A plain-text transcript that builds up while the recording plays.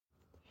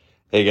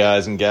Hey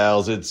guys and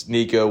gals, it's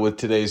Nico with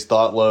today's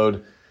Thought Load.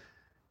 And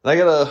I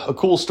got a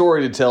cool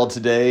story to tell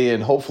today,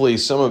 and hopefully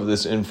some of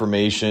this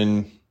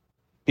information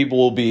people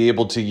will be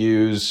able to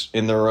use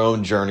in their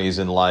own journeys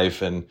in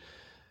life. And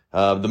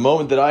the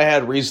moment that I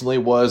had recently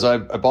was I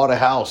bought a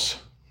house.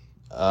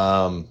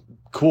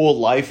 Cool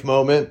life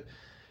moment.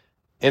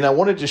 And I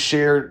wanted to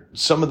share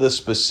some of the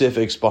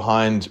specifics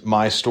behind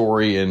my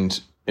story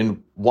and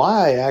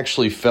why I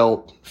actually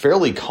felt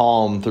fairly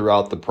calm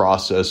throughout the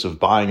process of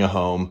buying a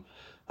home.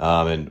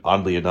 And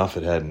oddly enough,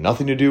 it had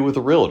nothing to do with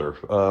the realtor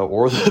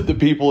or the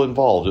people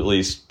involved, at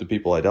least the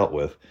people I dealt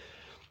with.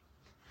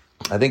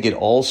 I think it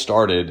all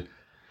started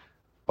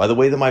by the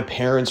way that my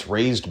parents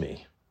raised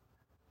me.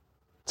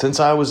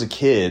 Since I was a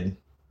kid,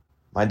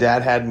 my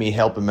dad had me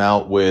help him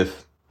out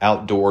with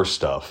outdoor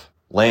stuff,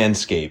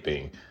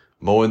 landscaping,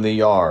 mowing the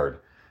yard.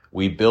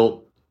 We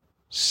built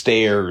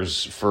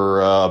stairs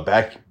for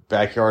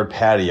backyard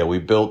patio. We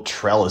built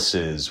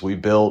trellises. We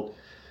built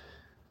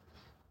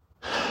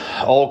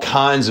all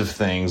kinds of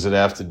things that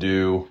have to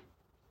do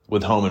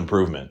with home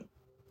improvement.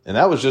 And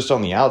that was just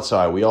on the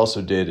outside. We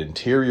also did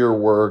interior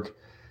work.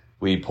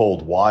 We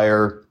pulled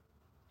wire,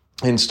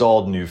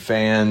 installed new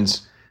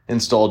fans,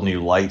 installed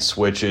new light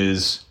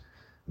switches,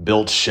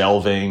 built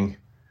shelving,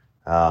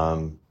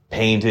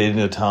 painted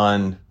a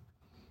ton.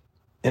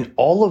 And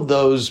all of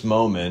those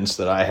moments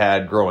that I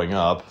had growing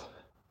up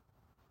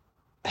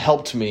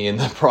helped me in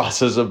the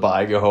process of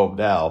buying a home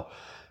now.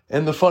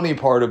 And the funny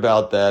part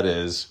about that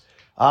is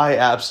I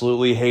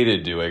absolutely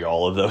hated doing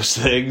all of those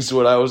things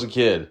when I was a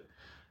kid.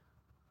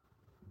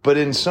 But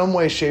in some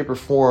way, shape, or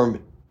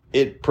form,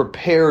 it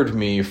prepared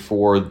me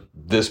for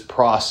this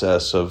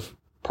process of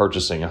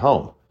purchasing a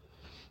home.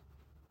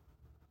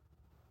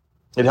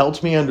 It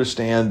helped me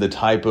understand the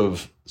type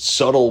of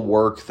subtle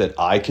work that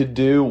I could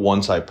do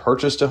once I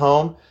purchased a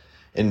home,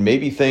 and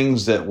maybe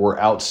things that were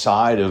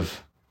outside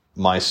of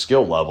my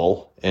skill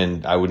level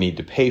and I would need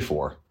to pay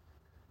for.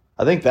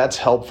 I think that's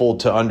helpful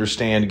to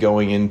understand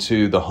going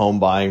into the home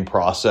buying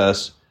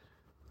process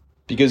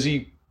because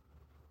you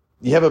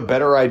have a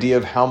better idea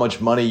of how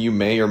much money you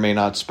may or may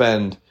not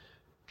spend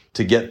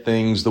to get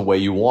things the way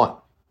you want.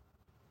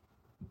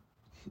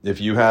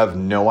 If you have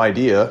no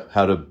idea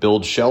how to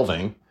build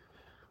shelving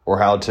or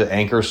how to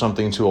anchor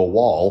something to a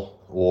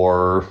wall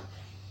or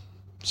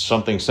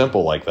something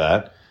simple like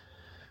that,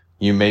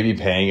 you may be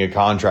paying a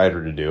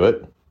contractor to do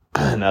it,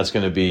 and that's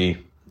going to be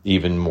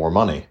even more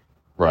money,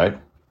 right?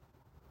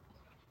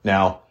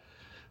 Now,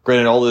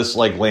 granted, all this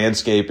like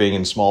landscaping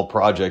and small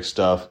project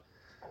stuff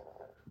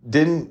I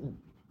don't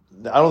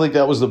think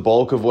that was the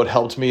bulk of what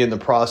helped me in the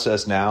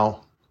process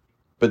now,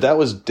 but that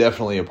was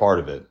definitely a part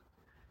of it.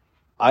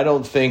 I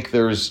don't think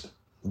there's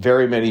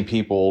very many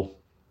people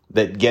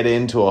that get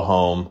into a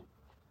home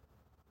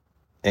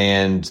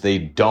and they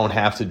don't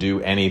have to do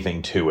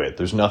anything to it.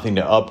 There's nothing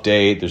to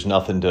update. There's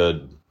nothing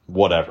to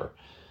whatever.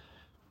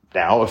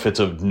 Now, if it's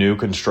a new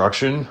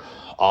construction,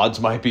 odds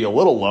might be a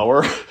little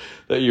lower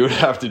that you would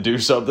have to do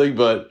something,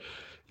 but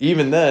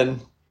even then,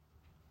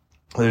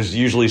 there's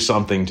usually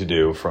something to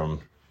do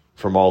from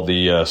all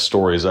the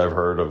stories I've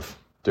heard of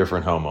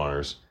different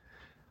homeowners.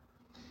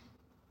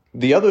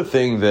 The other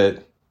thing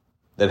that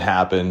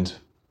happened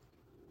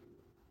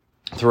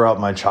throughout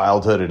my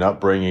childhood and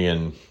upbringing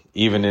and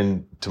even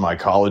into my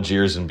college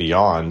years and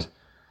beyond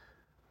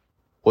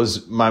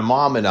was my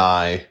mom and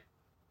I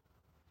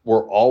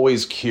were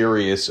always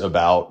curious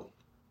about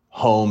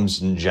homes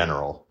in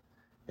general.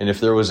 And if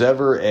there was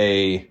ever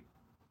a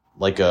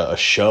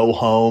show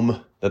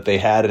home that they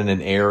had in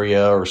an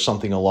area or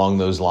something along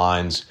those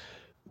lines,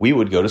 we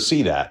would go to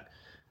see that.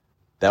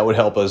 That would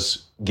help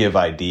us give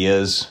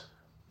ideas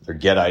or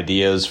get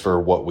ideas for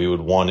what we would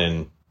want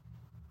in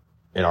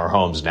our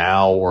homes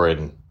now or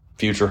in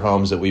future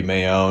homes that we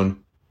may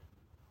own.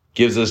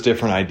 Gives us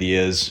different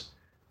ideas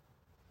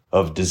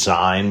of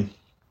design,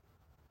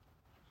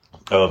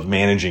 of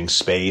managing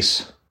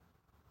space,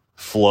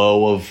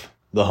 flow of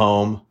the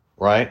home,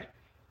 right?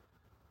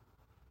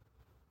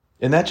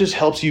 And that just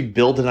helps you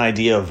build an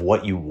idea of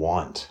what you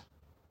want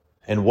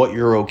and what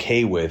you're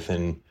okay with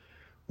and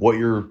what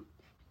you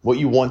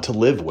want to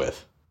live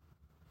with.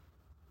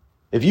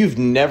 If you've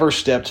never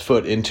stepped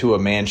foot into a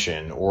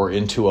mansion or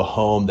into a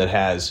home that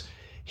has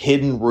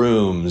hidden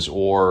rooms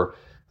or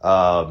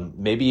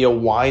maybe a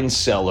wine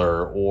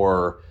cellar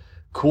or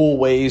cool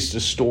ways to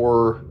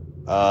store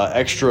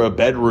extra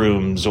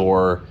bedrooms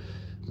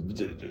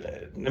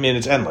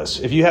it's endless.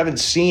 If you haven't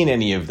seen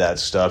any of that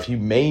stuff, you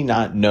may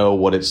not know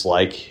what it's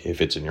like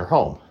if it's in your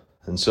home.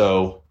 And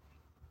so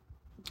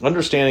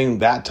understanding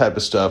that type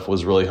of stuff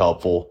was really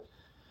helpful.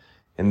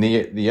 And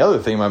the other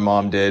thing my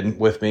mom did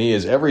with me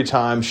is every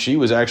time she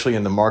was actually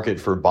in the market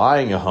for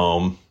buying a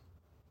home,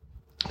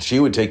 she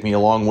would take me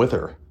along with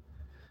her.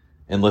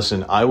 And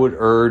listen, I would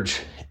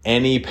urge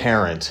any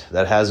parent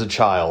that has a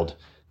child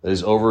that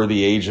is over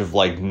the age of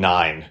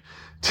 9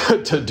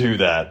 to do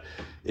that.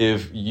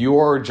 If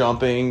you're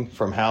jumping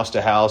from house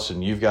to house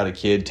and you've got a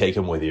kid, take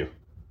him with you.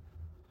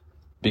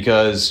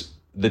 Because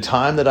the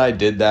time that I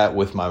did that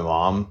with my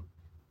mom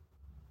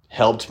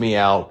helped me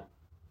out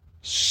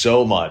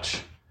so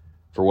much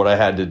for what I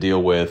had to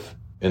deal with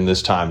in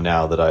this time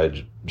now that I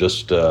had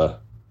just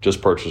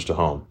purchased a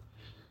home.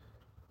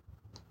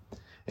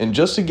 And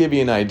just to give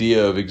you an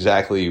idea of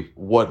exactly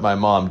what my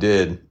mom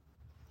did,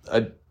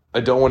 I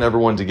don't want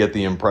everyone to get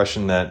the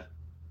impression that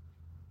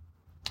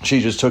she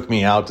just took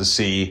me out to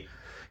see,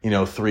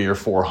 3 or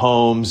 4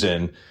 homes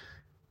and,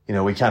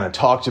 we kind of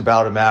talked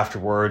about them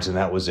afterwards and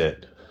that was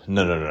it.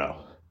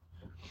 No.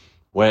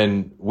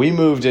 When we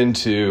moved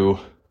into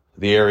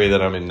the area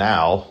that I'm in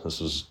now, this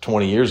was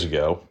 20 years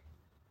ago,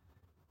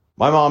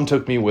 my mom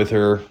took me with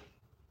her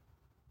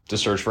to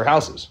search for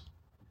houses.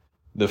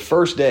 The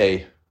first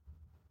day,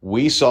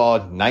 we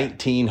saw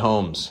 19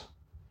 homes,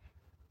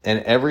 and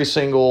every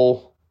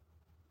single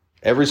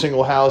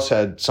house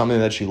had something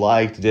that she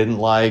liked, didn't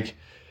like,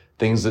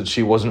 things that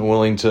she wasn't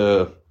willing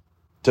to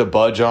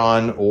budge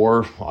on,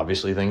 or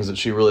obviously things that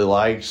she really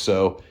liked.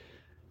 So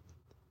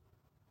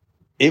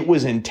it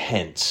was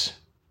intense,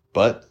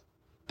 but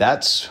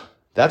that's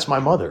my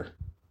mother.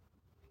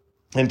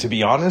 And to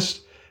be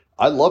honest,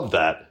 I love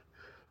that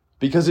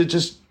because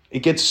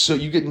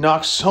you get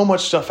knocked so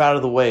much stuff out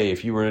of the way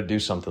if you were to do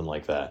something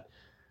like that.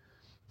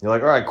 You're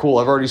like, all right, cool.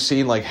 I've already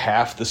seen like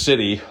half the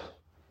city,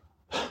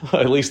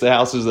 at least the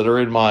houses that are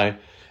in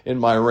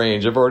my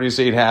range. I've already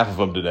seen half of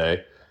them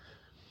today.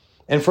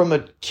 And from a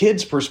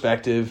kid's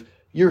perspective,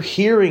 you're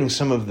hearing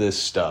some of this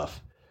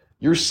stuff.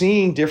 You're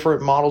seeing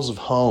different models of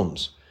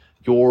homes.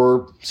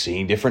 You're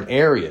seeing different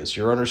areas.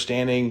 You're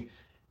understanding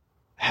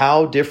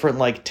how different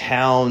like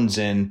towns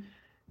and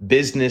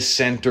business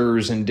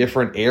centers and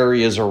different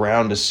areas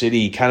around a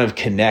city kind of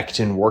connect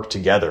and work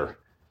together.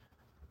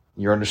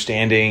 You're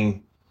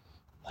understanding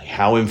like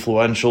how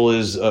influential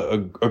is a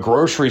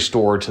grocery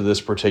store to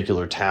this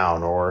particular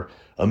town or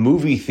a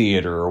movie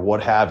theater or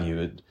what have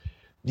you.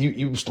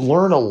 You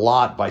learn a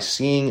lot by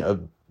seeing a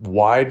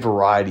wide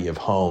variety of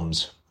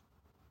homes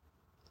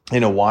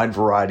in a wide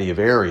variety of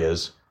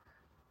areas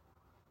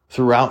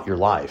throughout your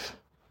life.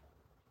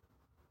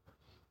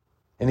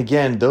 And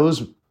again,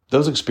 those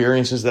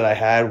experiences that I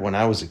had when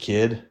I was a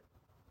kid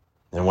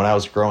and when I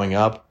was growing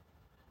up,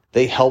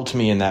 they helped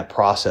me in that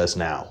process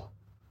now.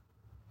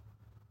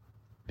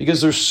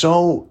 Because there's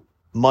so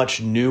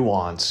much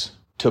nuance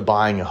to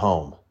buying a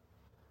home.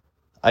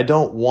 I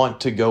don't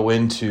want to go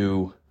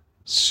into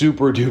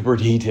super duper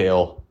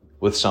detail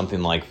with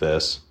something like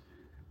this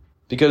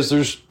because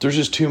there's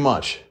just too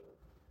much.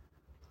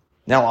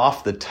 Now,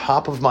 off the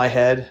top of my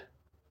head,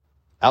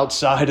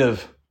 outside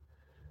of,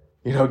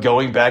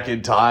 going back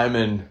in time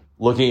and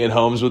looking at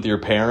homes with your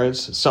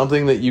parents,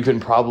 something that you can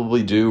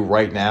probably do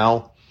right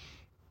now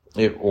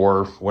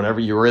or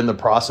whenever you're in the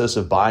process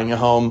of buying a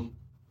home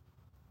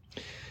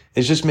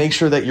is just make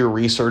sure that you're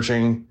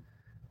researching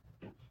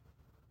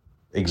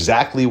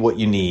exactly what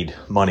you need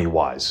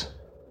money-wise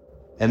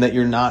and that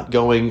you're not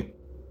going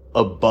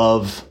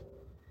above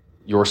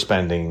your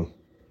spending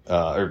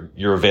or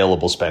your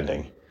available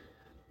spending.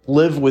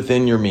 Live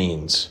within your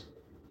means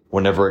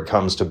whenever it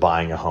comes to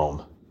buying a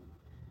home.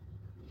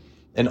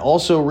 And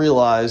also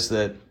realize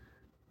that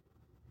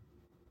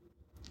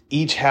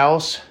each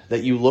house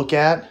that you look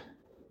at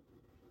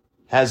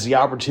has the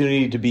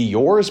opportunity to be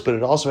yours, but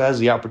it also has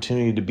the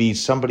opportunity to be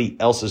somebody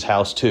else's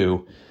house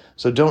too.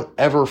 So don't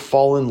ever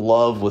fall in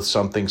love with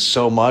something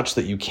so much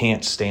that you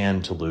can't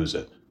stand to lose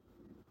it.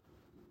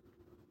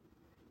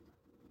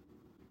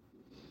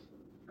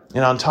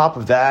 And on top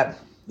of that,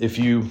 if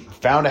you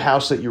found a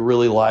house that you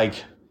really like,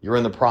 you're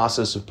in the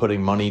process of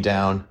putting money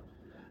down,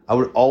 I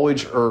would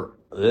always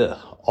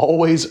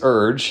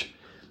urge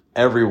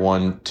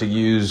everyone to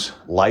use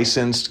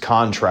licensed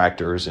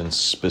contractors and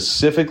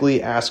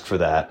specifically ask for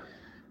that.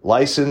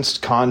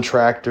 Licensed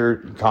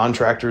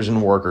contractors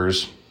and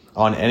workers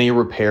on any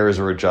repairs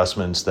or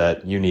adjustments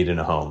that you need in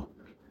a home.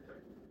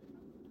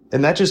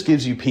 And that just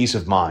gives you peace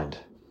of mind.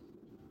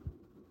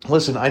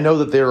 Listen, I know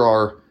that there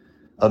are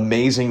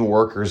amazing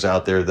workers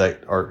out there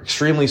that are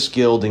extremely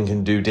skilled and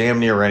can do damn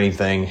near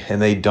anything,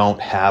 and they don't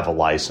have a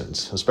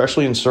license,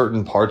 especially in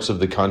certain parts of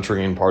the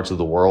country and parts of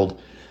the world.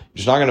 You're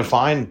just not going to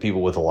find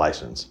people with a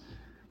license.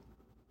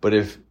 But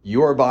if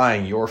you are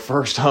buying your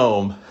first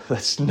home,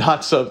 that's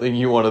not something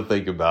you want to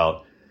think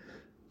about.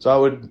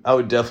 So I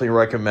would definitely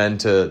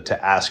recommend to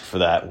ask for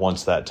that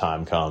once that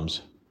time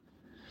comes.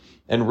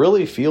 And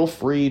really feel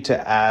free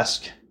to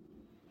ask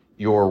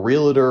your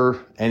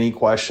realtor any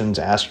questions,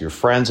 ask your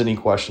friends any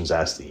questions,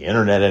 ask the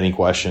internet any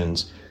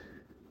questions,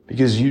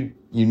 because you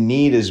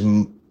need as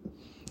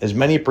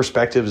many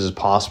perspectives as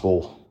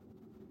possible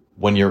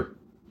when you're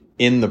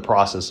in the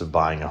process of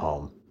buying a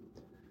home.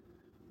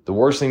 The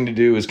worst thing to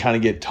do is kind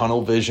of get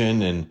tunnel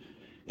vision and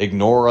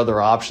ignore other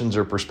options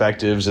or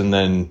perspectives and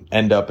then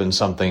end up in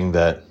something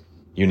that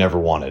you never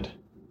wanted.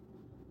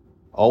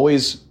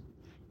 Always,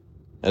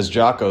 as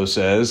Jocko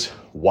says,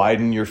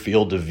 widen your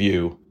field of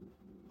view.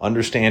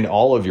 Understand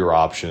all of your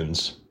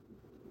options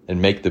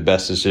and make the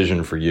best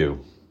decision for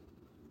you.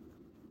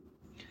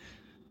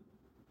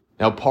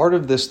 Now, part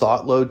of this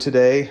thought load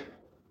today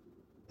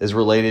is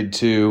related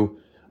to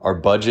our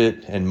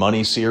budget and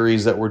money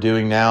series that we're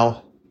doing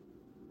now.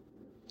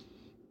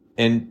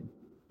 And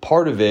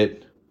part of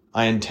it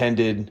I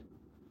intended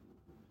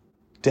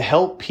to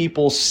help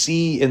people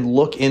see and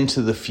look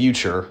into the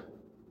future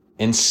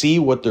and see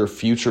what their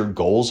future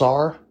goals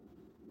are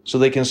so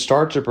they can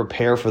start to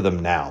prepare for them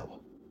now.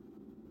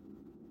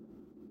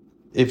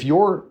 If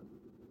you're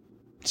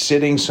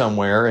sitting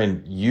somewhere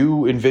and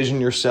you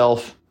envision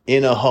yourself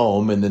in a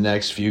home in the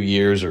next few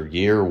years or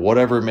year, or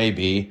whatever it may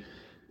be,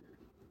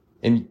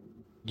 and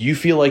you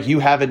feel like you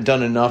haven't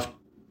done enough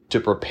to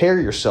prepare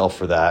yourself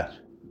for that,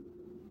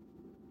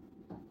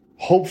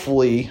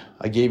 hopefully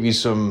I gave you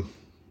some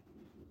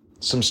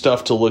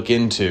stuff to look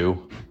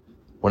into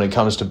when it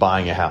comes to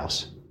buying a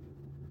house.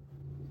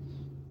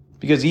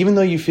 Because even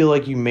though you feel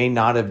like you may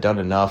not have done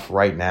enough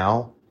right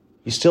now,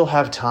 you still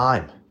have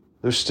time.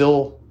 There's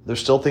still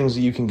things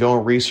that you can go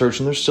and research,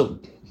 and there's still,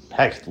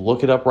 heck,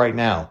 look it up right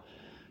now.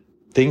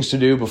 Things to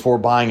do before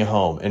buying a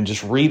home, and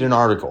just read an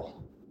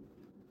article.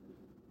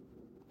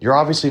 You're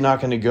obviously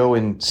not going to go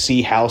and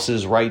see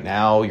houses right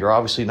now. You're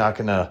obviously not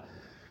going to,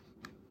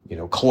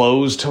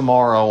 close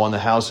tomorrow on the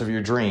house of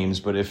your dreams.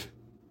 But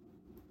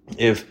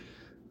if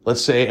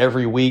let's say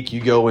every week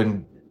you go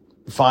and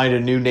find a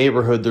new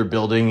neighborhood they're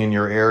building in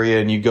your area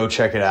and you go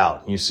check it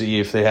out. You see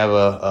if they have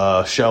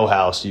a show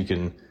house you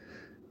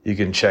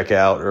can check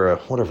out, or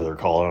whatever they're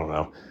called. I don't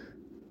know.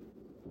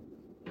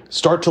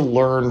 Start to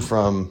learn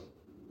from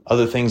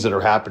other things that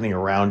are happening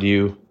around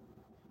you.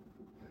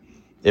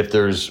 If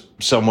there's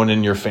someone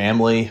in your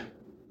family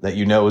that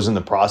you know is in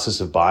the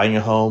process of buying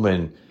a home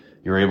and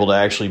you're able to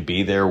actually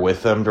be there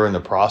with them during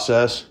the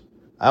process,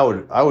 I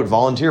would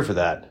volunteer for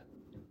that.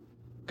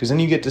 Because then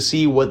you get to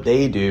see what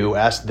they do,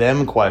 ask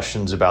them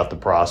questions about the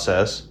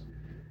process,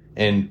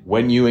 and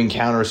when you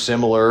encounter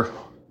similar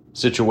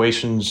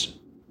situations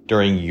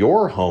during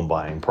your home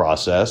buying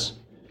process,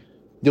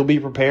 you'll be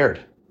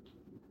prepared.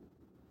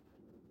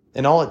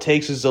 And all it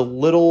takes is a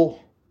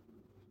little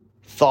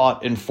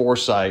thought and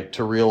foresight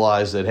to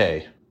realize that,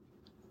 hey,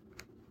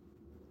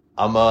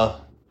 I'm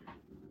a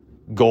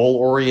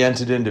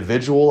goal-oriented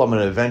individual. I'm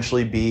going to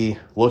eventually be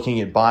looking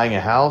at buying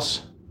a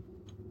house,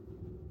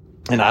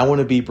 and I want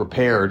to be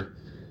prepared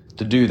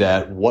to do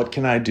that. What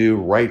can I do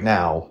right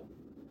now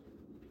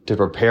to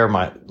prepare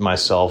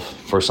myself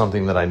for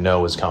something that I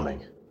know is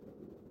coming?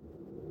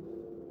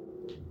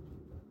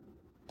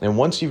 And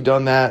once you've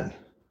done that,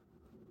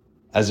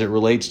 as it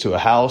relates to a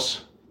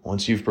house,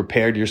 once you've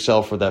prepared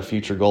yourself for that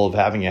future goal of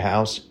having a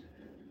house,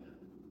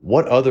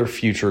 what other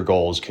future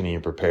goals can you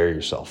prepare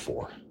yourself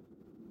for?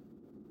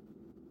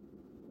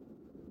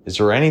 Is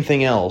there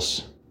anything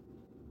else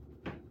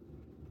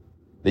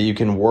that you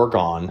can work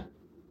on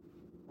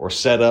or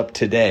set up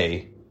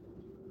today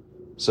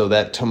so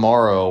that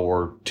tomorrow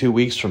or 2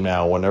 weeks from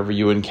now, whenever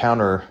you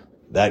encounter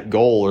that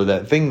goal or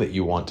that thing that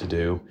you want to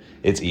do,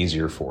 it's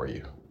easier for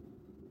you?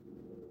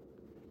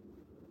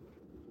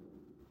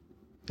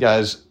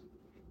 Guys,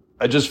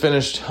 I just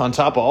finished, on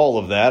top of all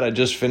of that, I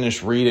just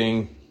finished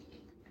reading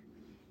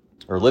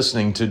or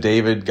listening to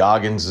David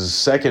Goggins'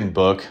 second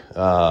book,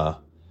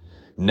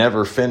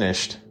 Never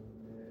Finished.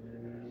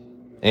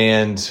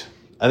 And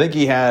I think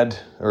he had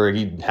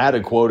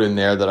a quote in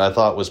there that I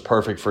thought was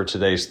perfect for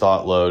today's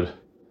thought load.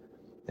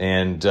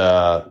 And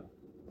I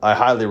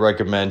highly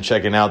recommend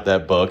checking out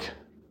that book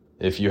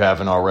if you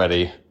haven't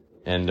already.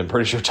 And I'm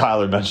pretty sure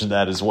Tyler mentioned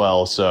that as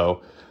well.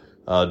 So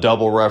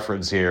double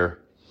reference here.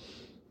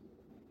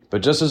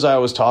 But just as I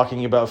was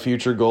talking about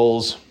future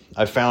goals,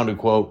 I found a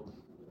quote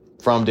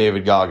from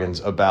David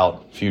Goggins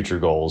about future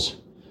goals.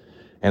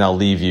 And I'll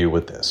leave you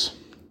with this.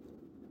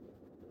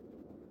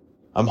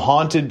 I'm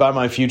haunted by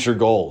my future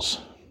goals,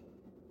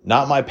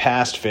 not my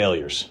past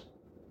failures.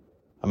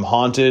 I'm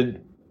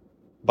haunted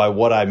by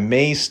what I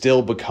may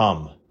still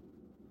become.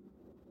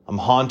 I'm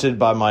haunted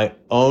by my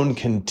own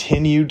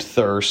continued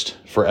thirst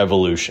for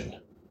evolution.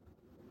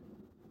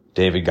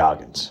 David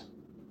Goggins.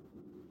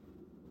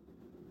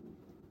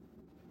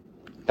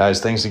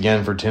 Guys, thanks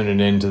again for tuning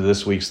in to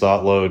this week's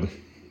Thought Load.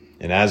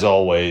 And as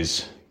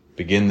always,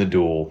 begin the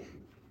duel,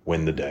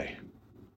 win the day.